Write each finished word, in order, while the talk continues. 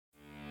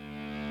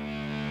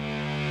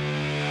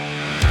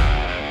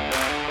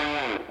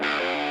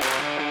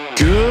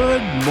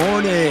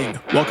morning.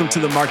 Welcome to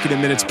the Market in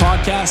Minutes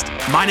podcast.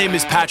 My name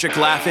is Patrick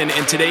Laffin,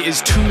 and today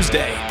is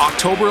Tuesday,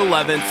 October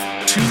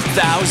 11th,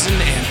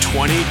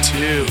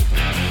 2022.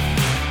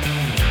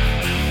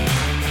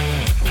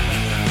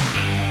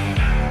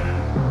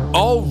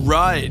 All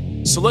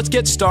right, so let's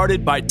get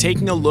started by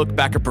taking a look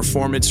back at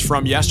performance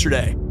from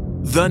yesterday.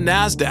 The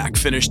NASDAQ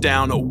finished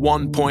down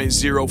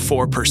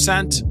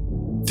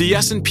 1.04%. The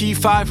S&P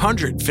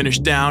 500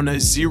 finished down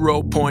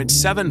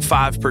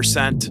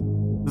 0.75%.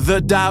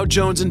 The Dow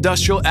Jones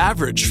Industrial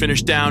Average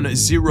finished down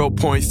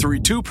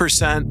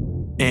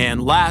 0.32%.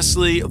 And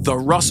lastly, the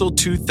Russell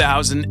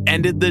 2000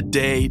 ended the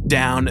day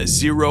down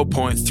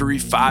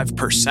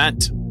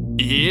 0.35%.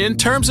 In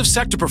terms of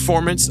sector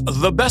performance,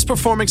 the best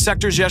performing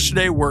sectors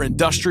yesterday were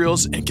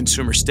industrials and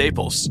consumer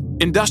staples.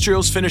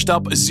 Industrials finished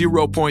up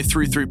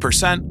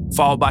 0.33%,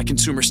 followed by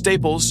consumer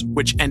staples,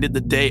 which ended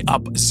the day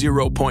up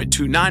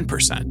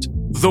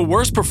 0.29%. The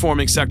worst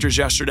performing sectors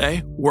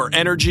yesterday were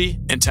energy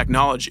and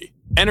technology.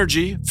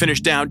 Energy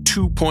finished down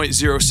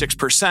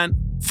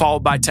 2.06%,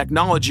 followed by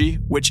technology,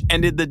 which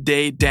ended the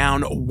day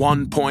down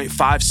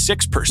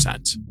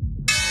 1.56%.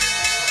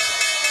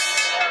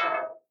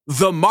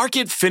 The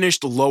market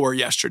finished lower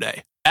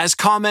yesterday, as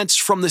comments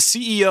from the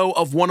CEO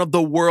of one of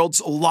the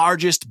world's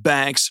largest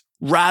banks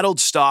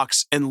rattled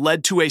stocks and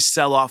led to a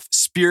sell-off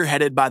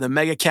spearheaded by the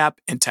megacap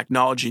and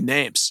technology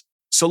names.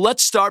 So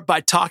let's start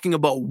by talking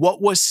about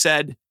what was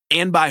said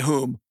and by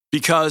whom,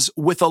 because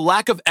with a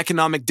lack of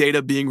economic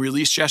data being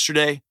released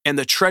yesterday and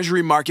the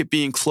treasury market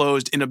being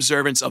closed in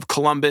observance of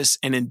Columbus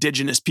and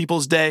Indigenous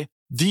Peoples Day,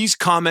 these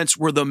comments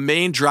were the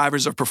main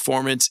drivers of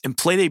performance and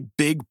played a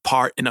big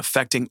part in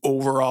affecting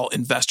overall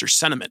investor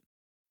sentiment.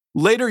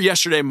 Later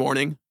yesterday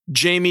morning,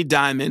 Jamie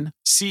Dimon,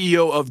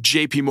 CEO of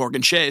JP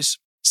Morgan Chase,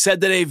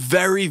 said that a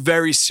very,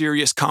 very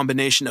serious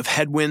combination of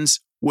headwinds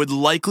would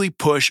likely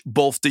push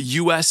both the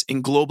US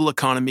and global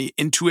economy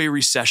into a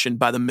recession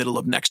by the middle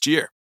of next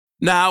year.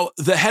 Now,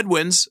 the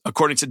headwinds,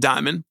 according to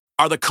Dimon,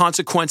 are the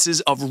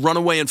consequences of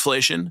runaway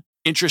inflation,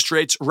 interest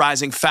rates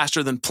rising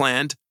faster than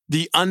planned,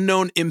 the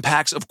unknown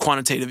impacts of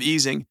quantitative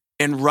easing,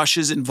 and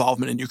Russia's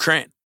involvement in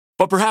Ukraine.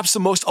 But perhaps the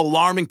most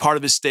alarming part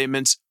of his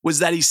statements was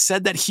that he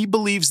said that he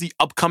believes the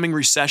upcoming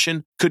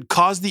recession could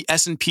cause the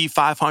S&P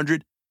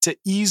 500 to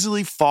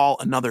easily fall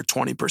another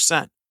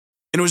 20%. And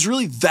it was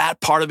really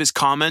that part of his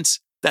comments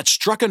that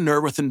struck a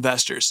nerve with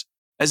investors,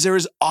 as there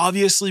has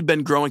obviously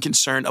been growing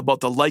concern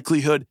about the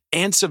likelihood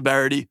and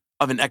severity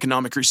of an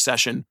economic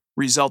recession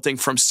resulting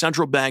from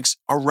central banks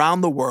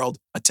around the world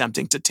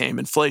attempting to tame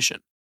inflation.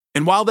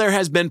 And while there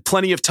has been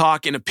plenty of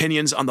talk and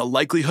opinions on the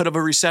likelihood of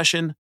a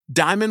recession,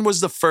 Dimon was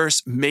the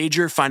first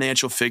major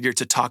financial figure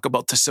to talk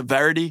about the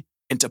severity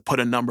and to put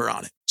a number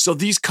on it. So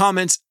these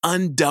comments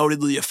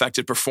undoubtedly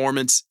affected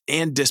performance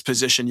and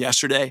disposition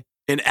yesterday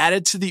and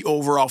added to the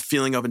overall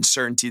feeling of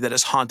uncertainty that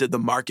has haunted the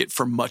market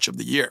for much of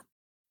the year.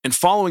 And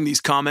following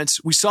these comments,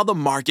 we saw the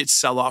market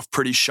sell off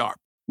pretty sharp,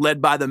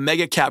 led by the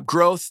mega cap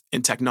growth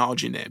and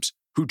technology names,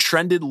 who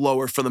trended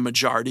lower for the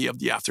majority of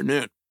the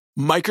afternoon.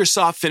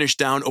 Microsoft finished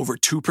down over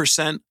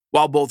 2%,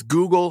 while both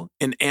Google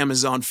and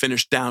Amazon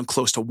finished down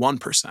close to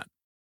 1%.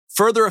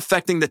 Further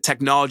affecting the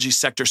technology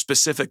sector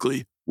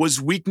specifically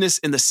was weakness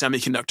in the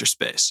semiconductor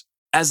space,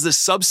 as the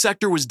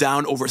subsector was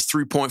down over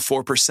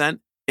 3.4%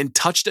 and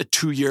touched a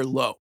 2-year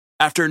low,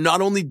 after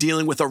not only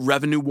dealing with a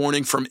revenue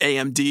warning from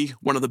AMD,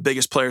 one of the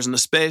biggest players in the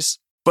space,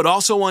 but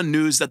also on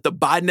news that the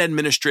Biden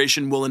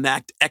administration will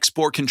enact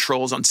export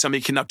controls on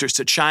semiconductors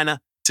to China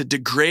to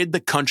degrade the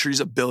country's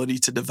ability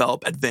to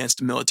develop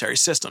advanced military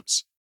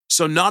systems.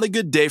 So not a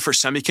good day for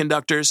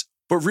semiconductors,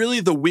 but really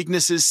the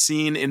weaknesses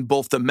seen in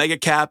both the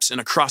megacaps and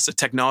across the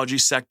technology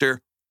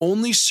sector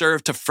only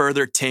serve to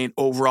further taint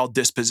overall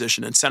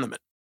disposition and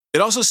sentiment.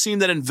 It also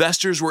seemed that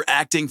investors were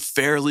acting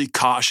fairly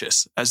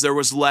cautious as there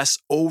was less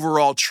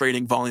overall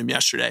trading volume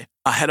yesterday,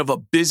 ahead of a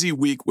busy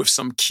week with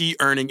some key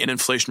earning and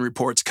inflation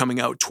reports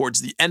coming out towards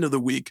the end of the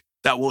week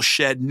that will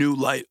shed new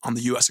light on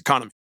the US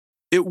economy.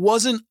 It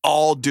wasn't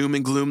all doom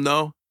and gloom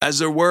though, as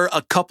there were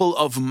a couple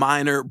of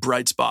minor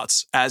bright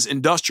spots as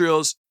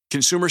industrials,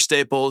 consumer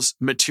staples,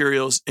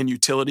 materials, and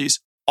utilities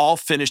all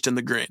finished in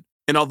the green.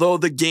 And although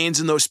the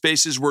gains in those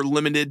spaces were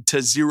limited to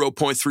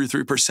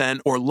 0.33%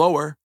 or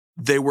lower,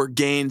 they were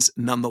gains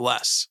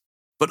nonetheless.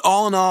 But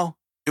all in all,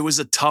 it was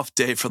a tough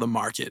day for the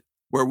market,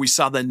 where we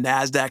saw the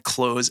NASDAQ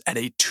close at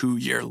a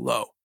 2-year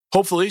low.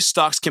 Hopefully,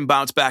 stocks can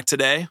bounce back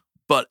today,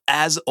 but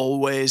as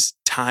always,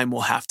 time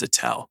will have to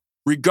tell.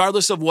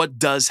 Regardless of what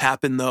does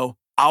happen, though,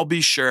 I'll be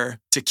sure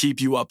to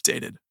keep you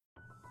updated.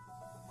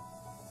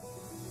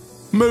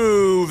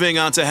 Moving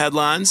on to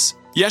headlines.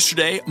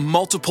 Yesterday,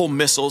 multiple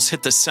missiles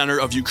hit the center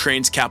of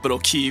Ukraine's capital,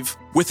 Kyiv,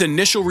 with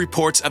initial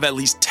reports of at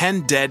least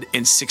 10 dead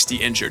and 60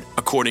 injured,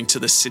 according to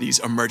the city's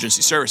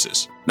emergency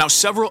services. Now,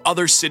 several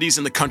other cities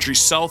in the country's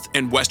south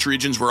and west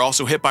regions were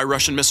also hit by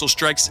Russian missile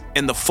strikes,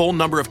 and the full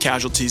number of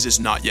casualties is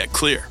not yet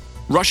clear.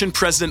 Russian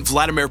President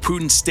Vladimir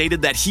Putin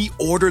stated that he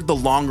ordered the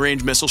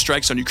long-range missile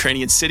strikes on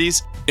Ukrainian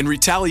cities in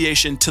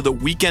retaliation to the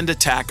weekend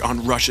attack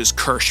on Russia's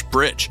Kerch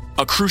Bridge,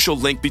 a crucial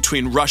link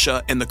between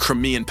Russia and the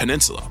Crimean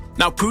Peninsula.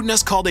 Now, Putin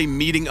has called a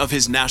meeting of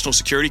his National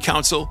Security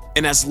Council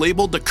and has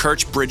labeled the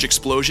Kerch Bridge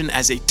explosion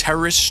as a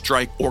terrorist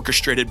strike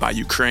orchestrated by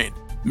Ukraine.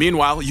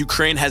 Meanwhile,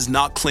 Ukraine has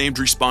not claimed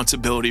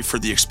responsibility for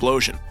the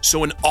explosion,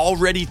 so an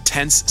already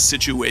tense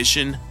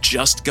situation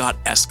just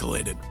got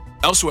escalated.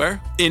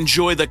 Elsewhere,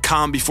 enjoy the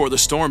calm before the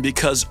storm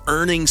because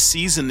earnings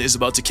season is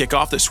about to kick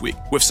off this week,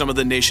 with some of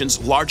the nation's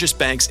largest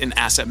banks and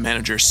asset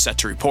managers set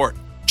to report.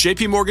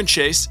 JP Morgan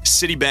Chase,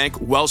 Citibank,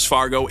 Wells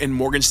Fargo, and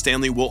Morgan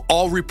Stanley will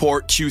all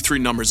report Q3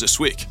 numbers this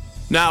week.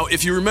 Now,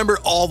 if you remember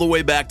all the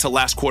way back to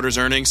last quarter's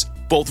earnings,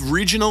 both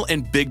regional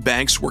and big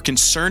banks were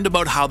concerned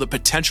about how the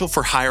potential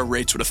for higher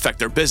rates would affect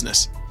their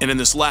business. And in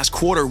this last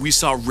quarter, we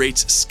saw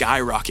rates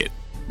skyrocket.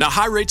 Now,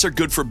 high rates are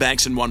good for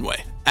banks in one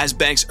way, as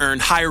banks earn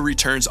higher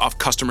returns off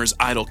customers'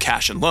 idle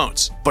cash and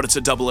loans. But it's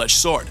a double-edged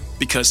sword,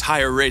 because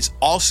higher rates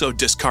also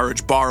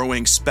discourage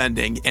borrowing,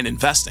 spending, and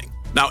investing.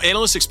 Now,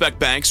 analysts expect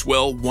banks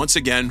will, once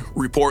again,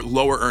 report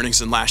lower earnings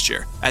than last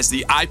year, as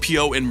the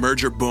IPO and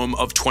merger boom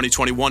of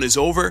 2021 is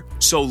over,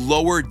 so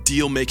lower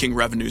deal-making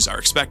revenues are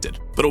expected.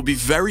 But it'll be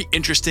very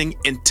interesting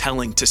and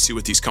telling to see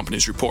what these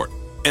companies report.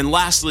 And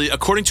lastly,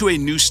 according to a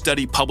new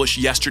study published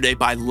yesterday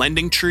by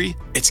LendingTree,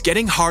 it's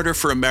getting harder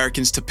for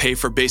Americans to pay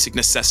for basic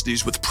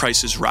necessities with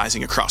prices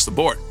rising across the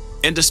board.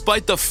 And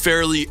despite the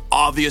fairly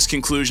obvious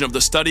conclusion of the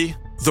study,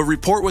 the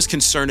report was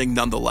concerning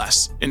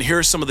nonetheless. And here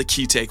are some of the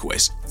key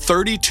takeaways.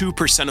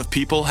 32% of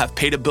people have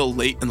paid a bill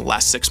late in the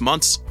last 6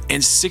 months,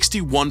 and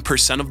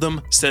 61% of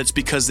them said it's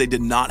because they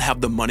did not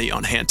have the money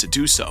on hand to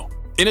do so.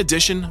 In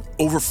addition,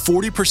 over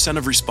 40%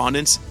 of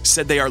respondents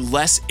said they are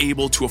less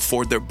able to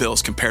afford their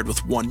bills compared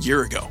with 1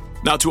 year ago.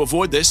 Now, to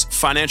avoid this,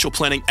 financial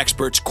planning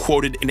experts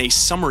quoted in a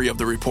summary of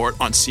the report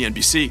on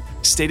CNBC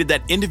stated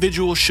that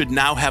individuals should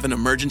now have an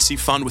emergency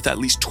fund with at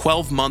least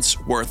 12 months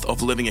worth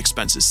of living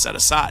expenses set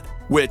aside,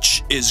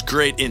 which is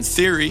great in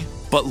theory,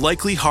 but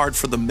likely hard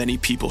for the many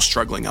people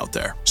struggling out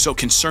there. So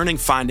concerning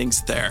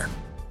findings there.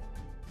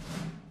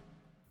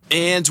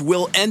 And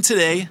we'll end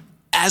today,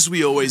 as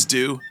we always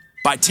do,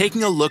 by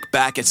taking a look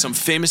back at some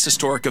famous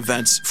historic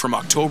events from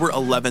October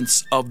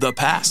 11th of the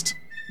past.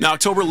 Now,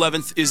 October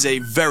 11th is a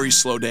very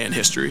slow day in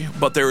history,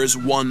 but there is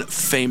one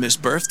famous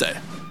birthday.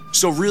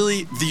 So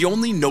really, the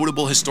only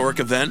notable historic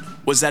event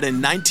was that in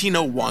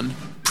 1901,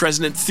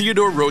 President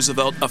Theodore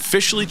Roosevelt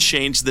officially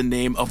changed the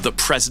name of the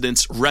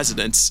president's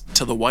residence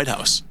to the White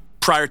House.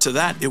 Prior to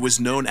that, it was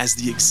known as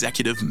the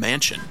Executive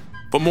Mansion.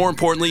 But more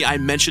importantly, I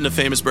mentioned a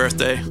famous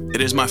birthday.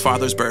 It is my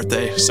father's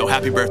birthday, so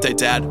happy birthday,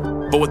 Dad.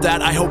 But with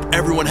that, I hope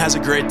everyone has a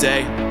great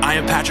day. I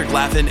am Patrick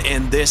Laffin,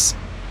 and this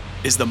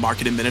is the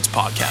Market in Minutes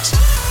podcast.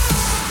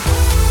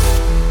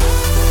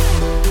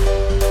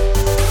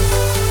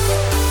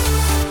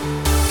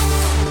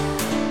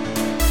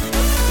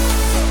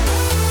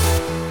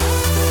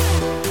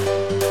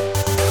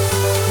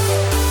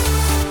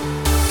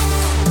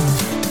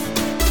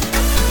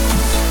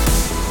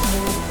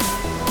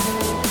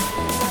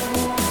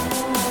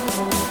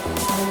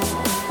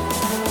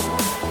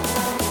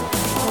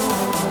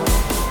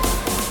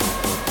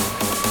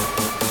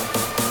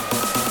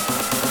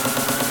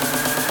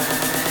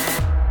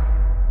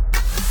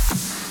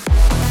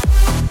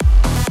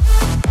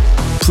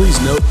 Please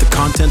note, the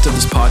content of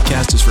this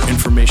podcast is for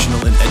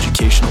informational and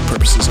educational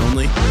purposes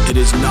only. It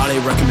is not a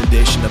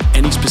recommendation of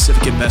any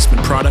specific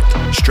investment product,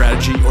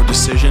 strategy, or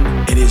decision.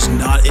 It is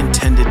not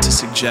intended to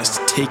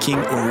suggest taking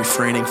or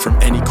refraining from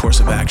any course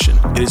of action.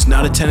 It is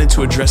not intended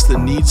to address the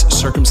needs,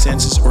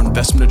 circumstances, or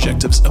investment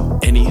objectives of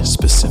any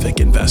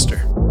specific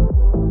investor.